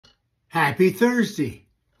Happy Thursday.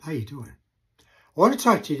 How you doing? I want to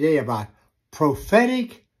talk to you today about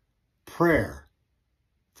prophetic prayer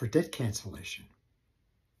for debt cancellation.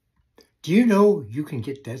 Do you know you can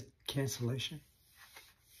get debt cancellation?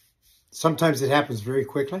 Sometimes it happens very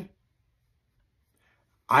quickly.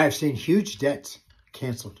 I have seen huge debts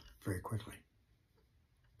canceled very quickly.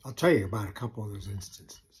 I'll tell you about a couple of those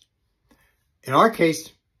instances. In our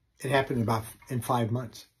case, it happened in 5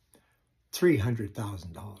 months,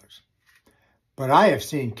 $300,000. But I have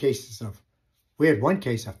seen cases we had one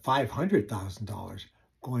case of $500,000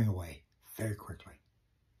 going away very quickly.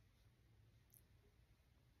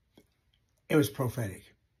 It was prophetic.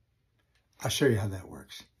 I'll show you how that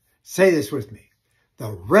works. Say this with me.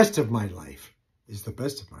 The rest of my life is the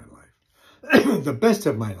best of my life. The best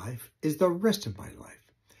of my life is the rest of my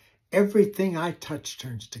life. Everything I touch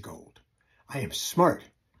turns to gold. I am smart,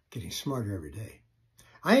 getting smarter every day.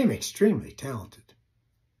 I am extremely talented.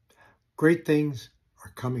 Great things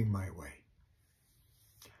are coming my way.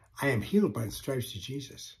 I am healed by the stripes of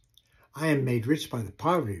Jesus. I am made rich by the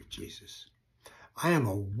poverty of Jesus. I am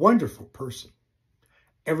a wonderful person.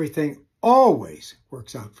 Everything always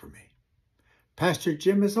works out for me. Pastor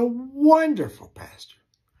Jim is a wonderful pastor.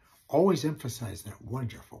 Always emphasize that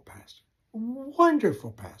wonderful pastor.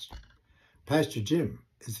 Wonderful pastor. Pastor Jim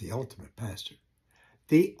is the ultimate pastor.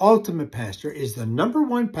 The ultimate pastor is the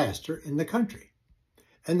 #1 pastor in the country.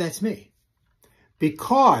 And that's me.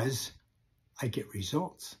 Because I get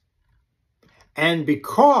results. And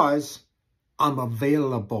because I'm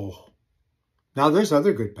available. Now, there's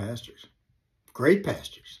other good pastors. Great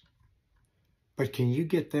pastors. But can you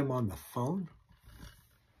get them on the phone?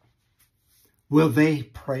 Will they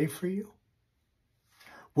pray for you?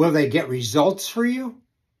 Will they get results for you?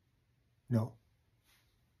 No.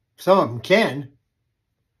 Some of them can.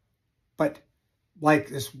 But like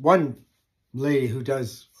this one lady who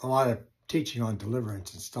does a lot of teaching on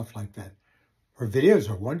deliverance and stuff like that, her videos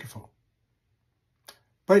are wonderful.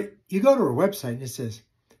 But you go to her website and it says,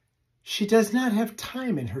 she does not have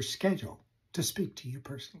time in her schedule to speak to you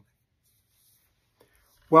personally.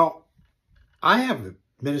 Well, I have a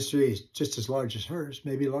ministry just as large as hers,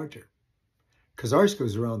 maybe larger, because ours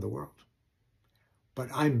goes around the world. But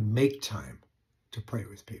I make time to pray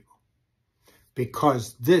with people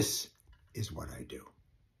because this is what I do.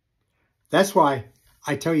 That's why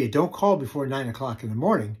I tell you, don't call before 9 o'clock in the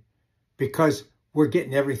morning because we're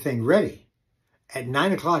getting everything ready. At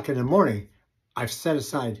 9 o'clock in the morning, I've set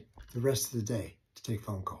aside the rest of the day to take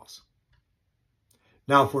phone calls.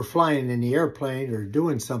 Now, if we're flying in the airplane or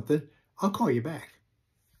doing something, I'll call you back.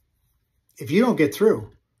 If you don't get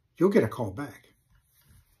through, you'll get a call back.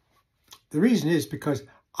 The reason is because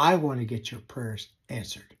I want to get your prayers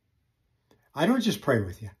answered. I don't just pray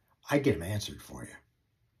with you. I get them answered for you.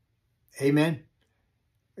 Amen.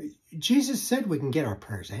 Jesus said we can get our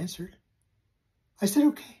prayers answered. I said,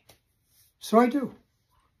 okay. So I do.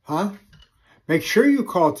 Huh? Make sure you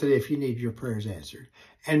call today if you need your prayers answered.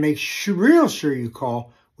 And make real sure you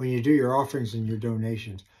call when you do your offerings and your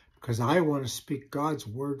donations. Because I want to speak God's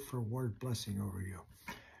word for word blessing over you.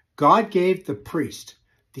 God gave the priest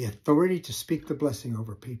the authority to speak the blessing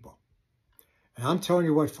over people. And I'm telling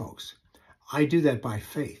you what, folks. I do that by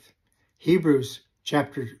faith. Hebrews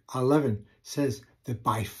chapter 11 says that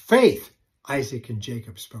by faith, Isaac and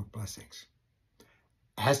Jacob spoke blessings.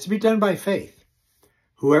 It has to be done by faith.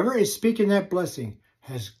 Whoever is speaking that blessing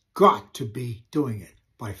has got to be doing it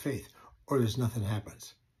by faith, or there's nothing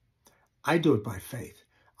happens. I do it by faith.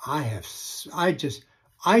 I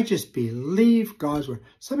just believe God's word.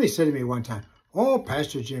 Somebody said to me one time, "Oh,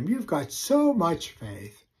 Pastor Jim, you've got so much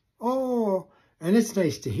faith." Oh, and it's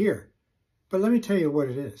nice to hear. But let me tell you what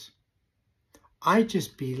it is. I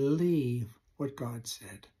just believe what God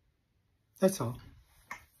said. That's all.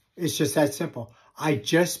 It's just that simple. I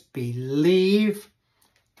just believe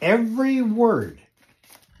every word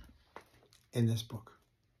in this book.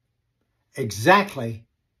 Exactly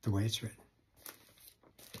the way it's written.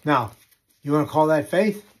 Now, you want to call that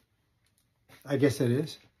faith? I guess it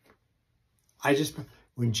is.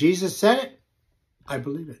 When Jesus said it, I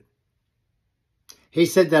believe it. He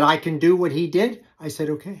said that I can do what he did. I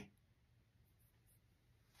said, okay.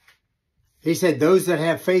 He said, those that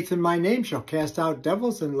have faith in my name shall cast out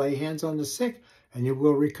devils and lay hands on the sick, and you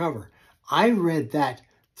will recover. I read that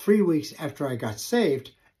 3 weeks after I got saved,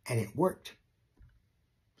 and it worked.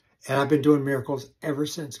 And I've been doing miracles ever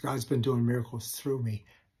since. God's been doing miracles through me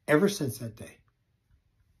ever since that day.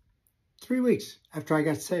 3 weeks after I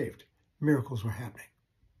got saved, miracles were happening.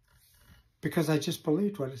 Because I just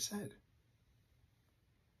believed what it said.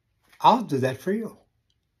 I'll do that for you.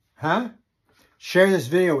 Huh? Share this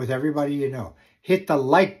video with everybody you know. hit the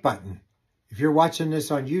like button. If you're watching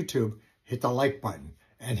this on YouTube, hit the like button.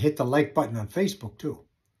 And hit the like button on Facebook too.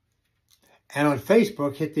 And on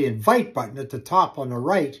Facebook, hit the invite button at the top on the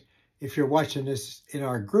right if you're watching this in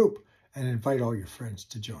our group, and invite all your friends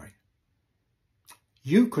to join.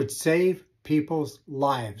 You could save people's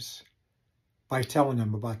lives by telling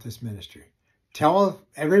them about this ministry. Tell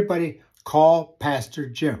everybody, call Pastor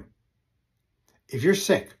Jim. If you're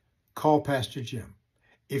sick, call Pastor Jim.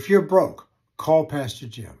 If you're broke, call Pastor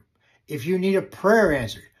Jim. If you need a prayer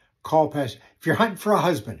answered, call Pastor. If you're hunting for a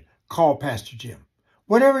husband, call Pastor Jim.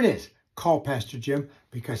 Whatever it is, call Pastor Jim,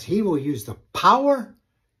 because he will use the power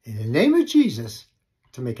in the name of Jesus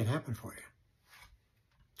to make it happen for you.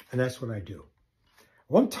 And that's what I do.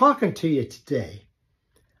 Well, I'm talking to you today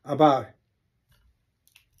about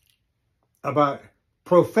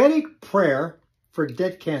prophetic prayer for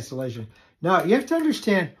debt cancellation. Now, you have to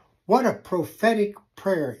understand what a prophetic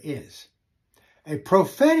prayer is. A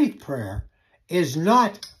prophetic prayer is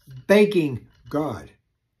not begging God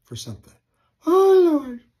for something. Oh,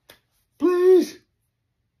 Lord, please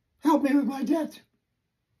help me with my debt.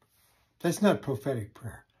 That's not prophetic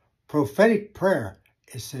prayer. Prophetic prayer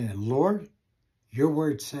is saying, Lord, your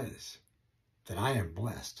word says that I am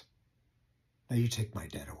blessed. Now you take my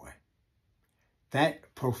debt away.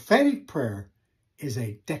 That prophetic prayer is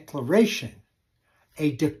a declaration,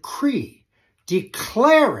 a decree,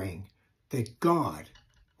 declaring that God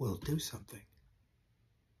will do something.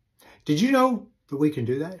 Did you know that we can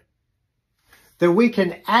do that? That we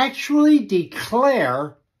can actually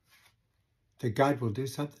declare that God will do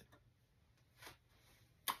something?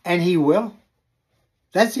 And he will.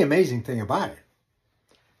 That's the amazing thing about it.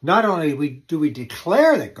 Not only do we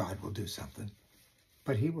declare that God will do something,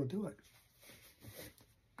 but he will do it.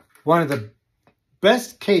 One of the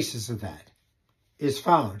best cases of that is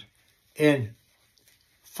found in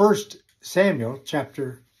 1 Samuel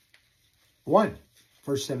chapter 1,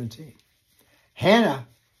 verse 17. Hannah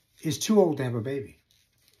is too old to have a baby.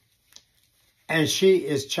 And she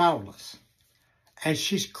is childless. And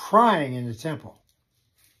she's crying in the temple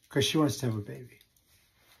because she wants to have a baby.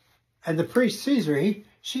 And the priest sees her.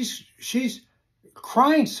 She's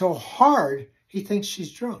crying so hard, he thinks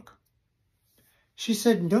she's drunk. She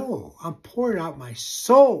said, no, I'm pouring out my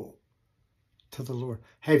soul to the Lord.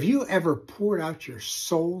 Have you ever poured out your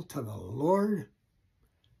soul to the Lord?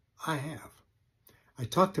 I have. I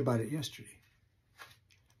talked about it yesterday.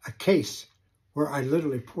 A case where I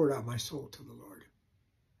literally poured out my soul to the Lord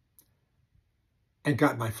and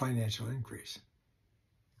got my financial increase.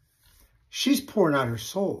 She's pouring out her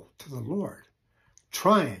soul to the Lord,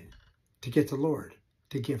 trying to get the Lord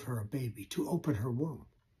to give her a baby, to open her womb.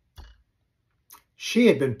 She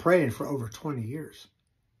had been praying for over 20 years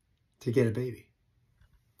to get a baby.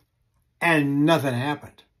 And nothing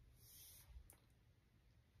happened.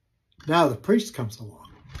 Now the priest comes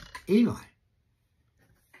along, Eli.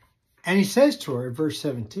 And he says to her in verse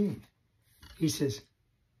 17, he says,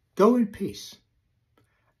 go in peace,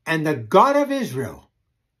 and the God of Israel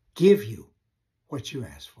give you what you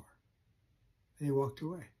asked for. And he walked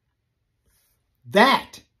away.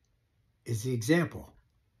 That is the example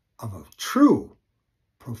of a true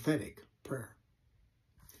prophetic prayer.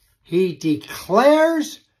 He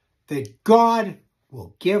declares that God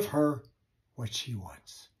will give her what she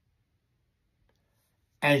wants.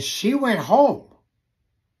 And she went home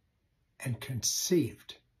and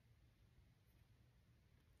conceived.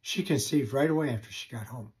 She conceived right away after she got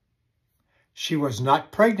home. She was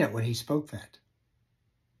not pregnant when he spoke that.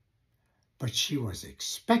 But she was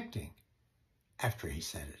expecting after he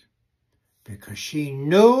said it. Because she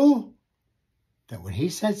knew that when he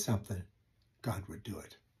said something, God would do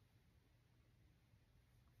it.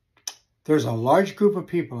 There's a large group of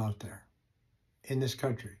people out there in this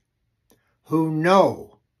country who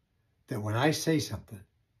know that when I say something,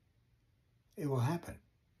 it will happen.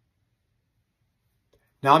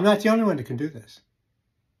 Now, I'm not the only one that can do this.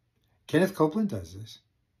 Kenneth Copeland does this.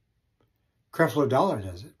 Creflo Dollar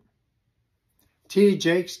does it. T.D.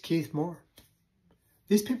 Jakes, Keith Moore.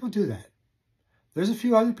 These people do that. There's a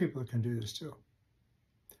few other people that can do this too.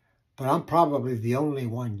 But I'm probably the only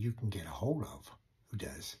one you can get a hold of who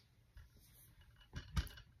does.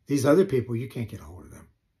 These other people, you can't get a hold of them.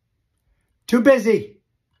 Too busy.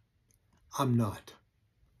 I'm not.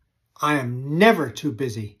 I am never too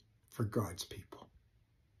busy for God's people.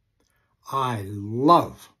 I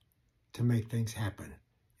love to make things happen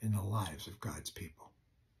in the lives of God's people.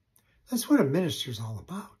 That's what a minister is all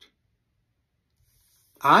about.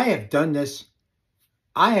 I have done this.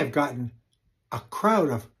 I have gotten a crowd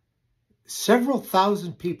of several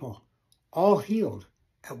thousand people all healed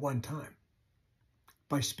at one time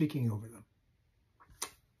by speaking over them.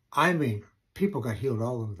 I mean, people got healed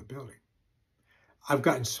all over the building. I've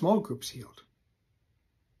gotten small groups healed.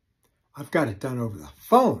 I've got it done over the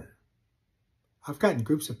phone. I've gotten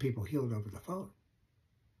groups of people healed over the phone.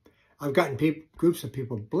 I've gotten groups of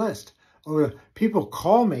people blessed. People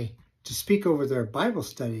call me to speak over their Bible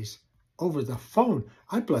studies over the phone.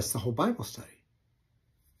 I bless the whole Bible study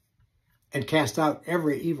and cast out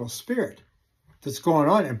every evil spirit that's going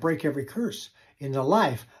on and break every curse in the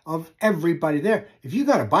life of everybody there. If you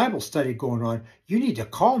got a Bible study going on, you need to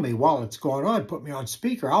call me while it's going on. Put me on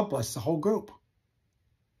speaker. I'll bless the whole group.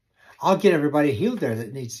 I'll get everybody healed there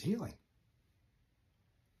that needs healing.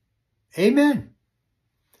 Amen.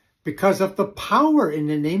 Because of the power in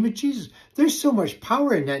the name of Jesus. There's so much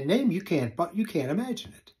power in that name, you can't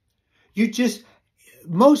imagine it.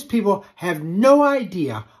 Most people have no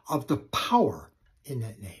idea of the power in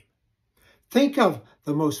that name. Think of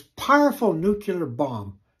the most powerful nuclear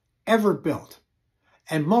bomb ever built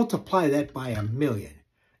and multiply that by 1,000,000,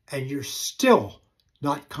 and you're still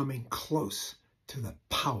not coming close to the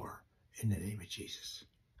power in the name of Jesus.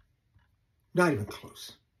 Not even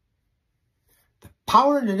close. The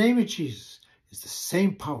power in the name of Jesus is the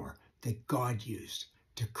same power that God used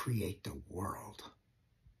to create the world.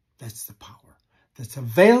 That's the power that's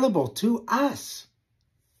available to us.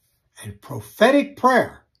 And prophetic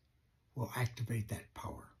prayer will activate that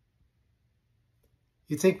power.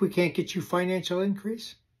 You think we can't get you financial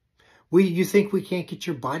increase? You think we can't get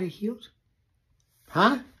your body healed?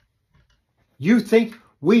 Huh? You think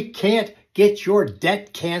we can't get your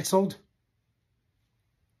debt canceled?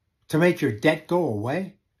 To make your debt go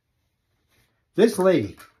away? This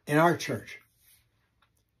lady in our church,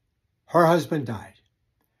 her husband died.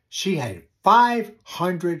 She had a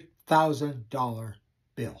 $500,000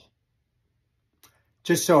 bill.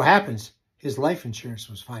 Just so happens his life insurance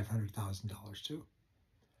was $500,000 too.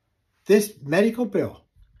 This medical bill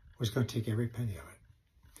was going to take every penny of it.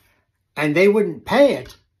 And they wouldn't pay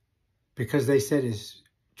it because they said his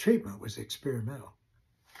treatment was experimental.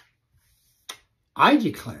 I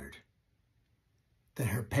declared that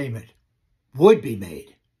her payment would be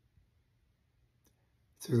made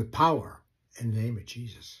through the power in the name of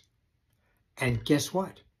Jesus. And guess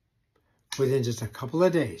what? Within just a couple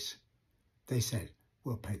of days, they said,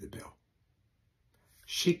 we'll pay the bill.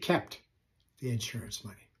 She kept the insurance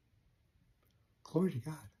money. Glory to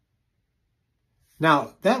God.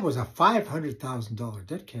 Now, that was a $500,000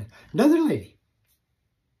 debt can. Another lady,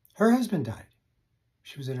 her husband died.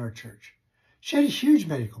 She was in our church. She had a huge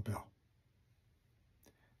medical bill.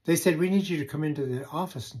 They said, we need you to come into the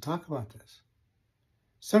office and talk about this.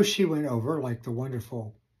 So she went over like the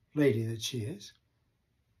wonderful lady that she is.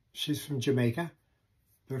 She's from Jamaica.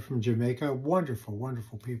 They're from Jamaica. Wonderful,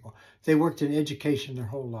 wonderful people. They worked in education their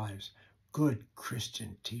whole lives. Good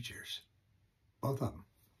Christian teachers. Both of them.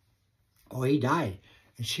 Oh, he died,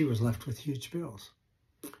 and she was left with huge bills.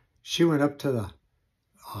 She went up to the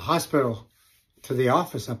hospital, to the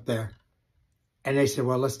office up there, and they said,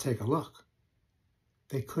 well, let's take a look.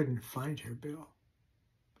 They couldn't find her bill.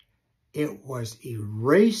 It was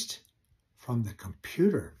erased from the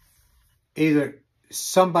computer. Either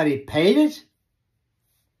somebody paid it,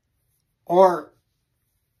 or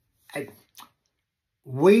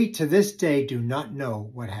we to this day do not know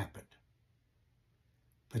what happened.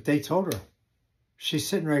 But they told her. She's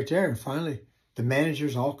sitting right there, and finally the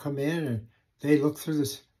managers all come in and they look through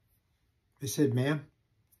this. They said, ma'am,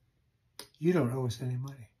 you don't owe us any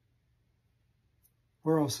money.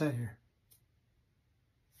 We're all set here.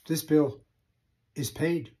 This bill is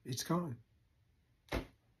paid. It's gone.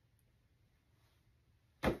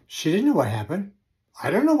 She didn't know what happened. I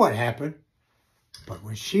don't know what happened. But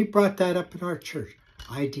when she brought that up in our church,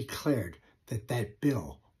 I declared that that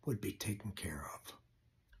bill would be taken care of.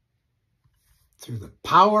 Through the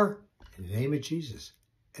power in the name of Jesus.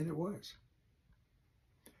 And it was.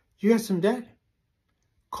 You have some debt?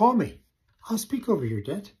 Call me. I'll speak over your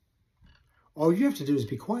debt. All you have to do is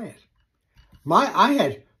be quiet.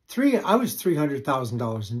 I was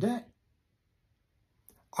 $300,000 in debt.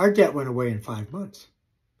 Our debt went away in 5 months.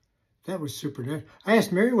 That was super nice. I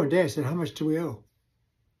asked Mary one day, I said, how much do we owe?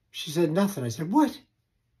 She said, nothing. I said, what?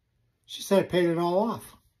 She said, I paid it all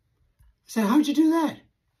off. I said, how'd you do that?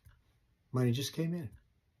 Money just came in.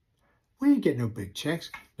 We didn't get no big checks.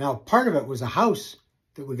 Now, part of it was a house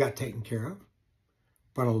that we got taken care of.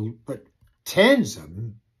 But tens of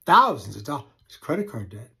thousands of dollars, credit card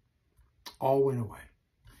debt, all went away.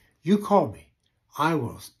 You call me. I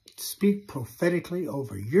will speak prophetically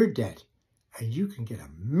over your debt, and you can get a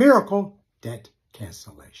miracle debt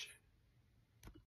cancellation.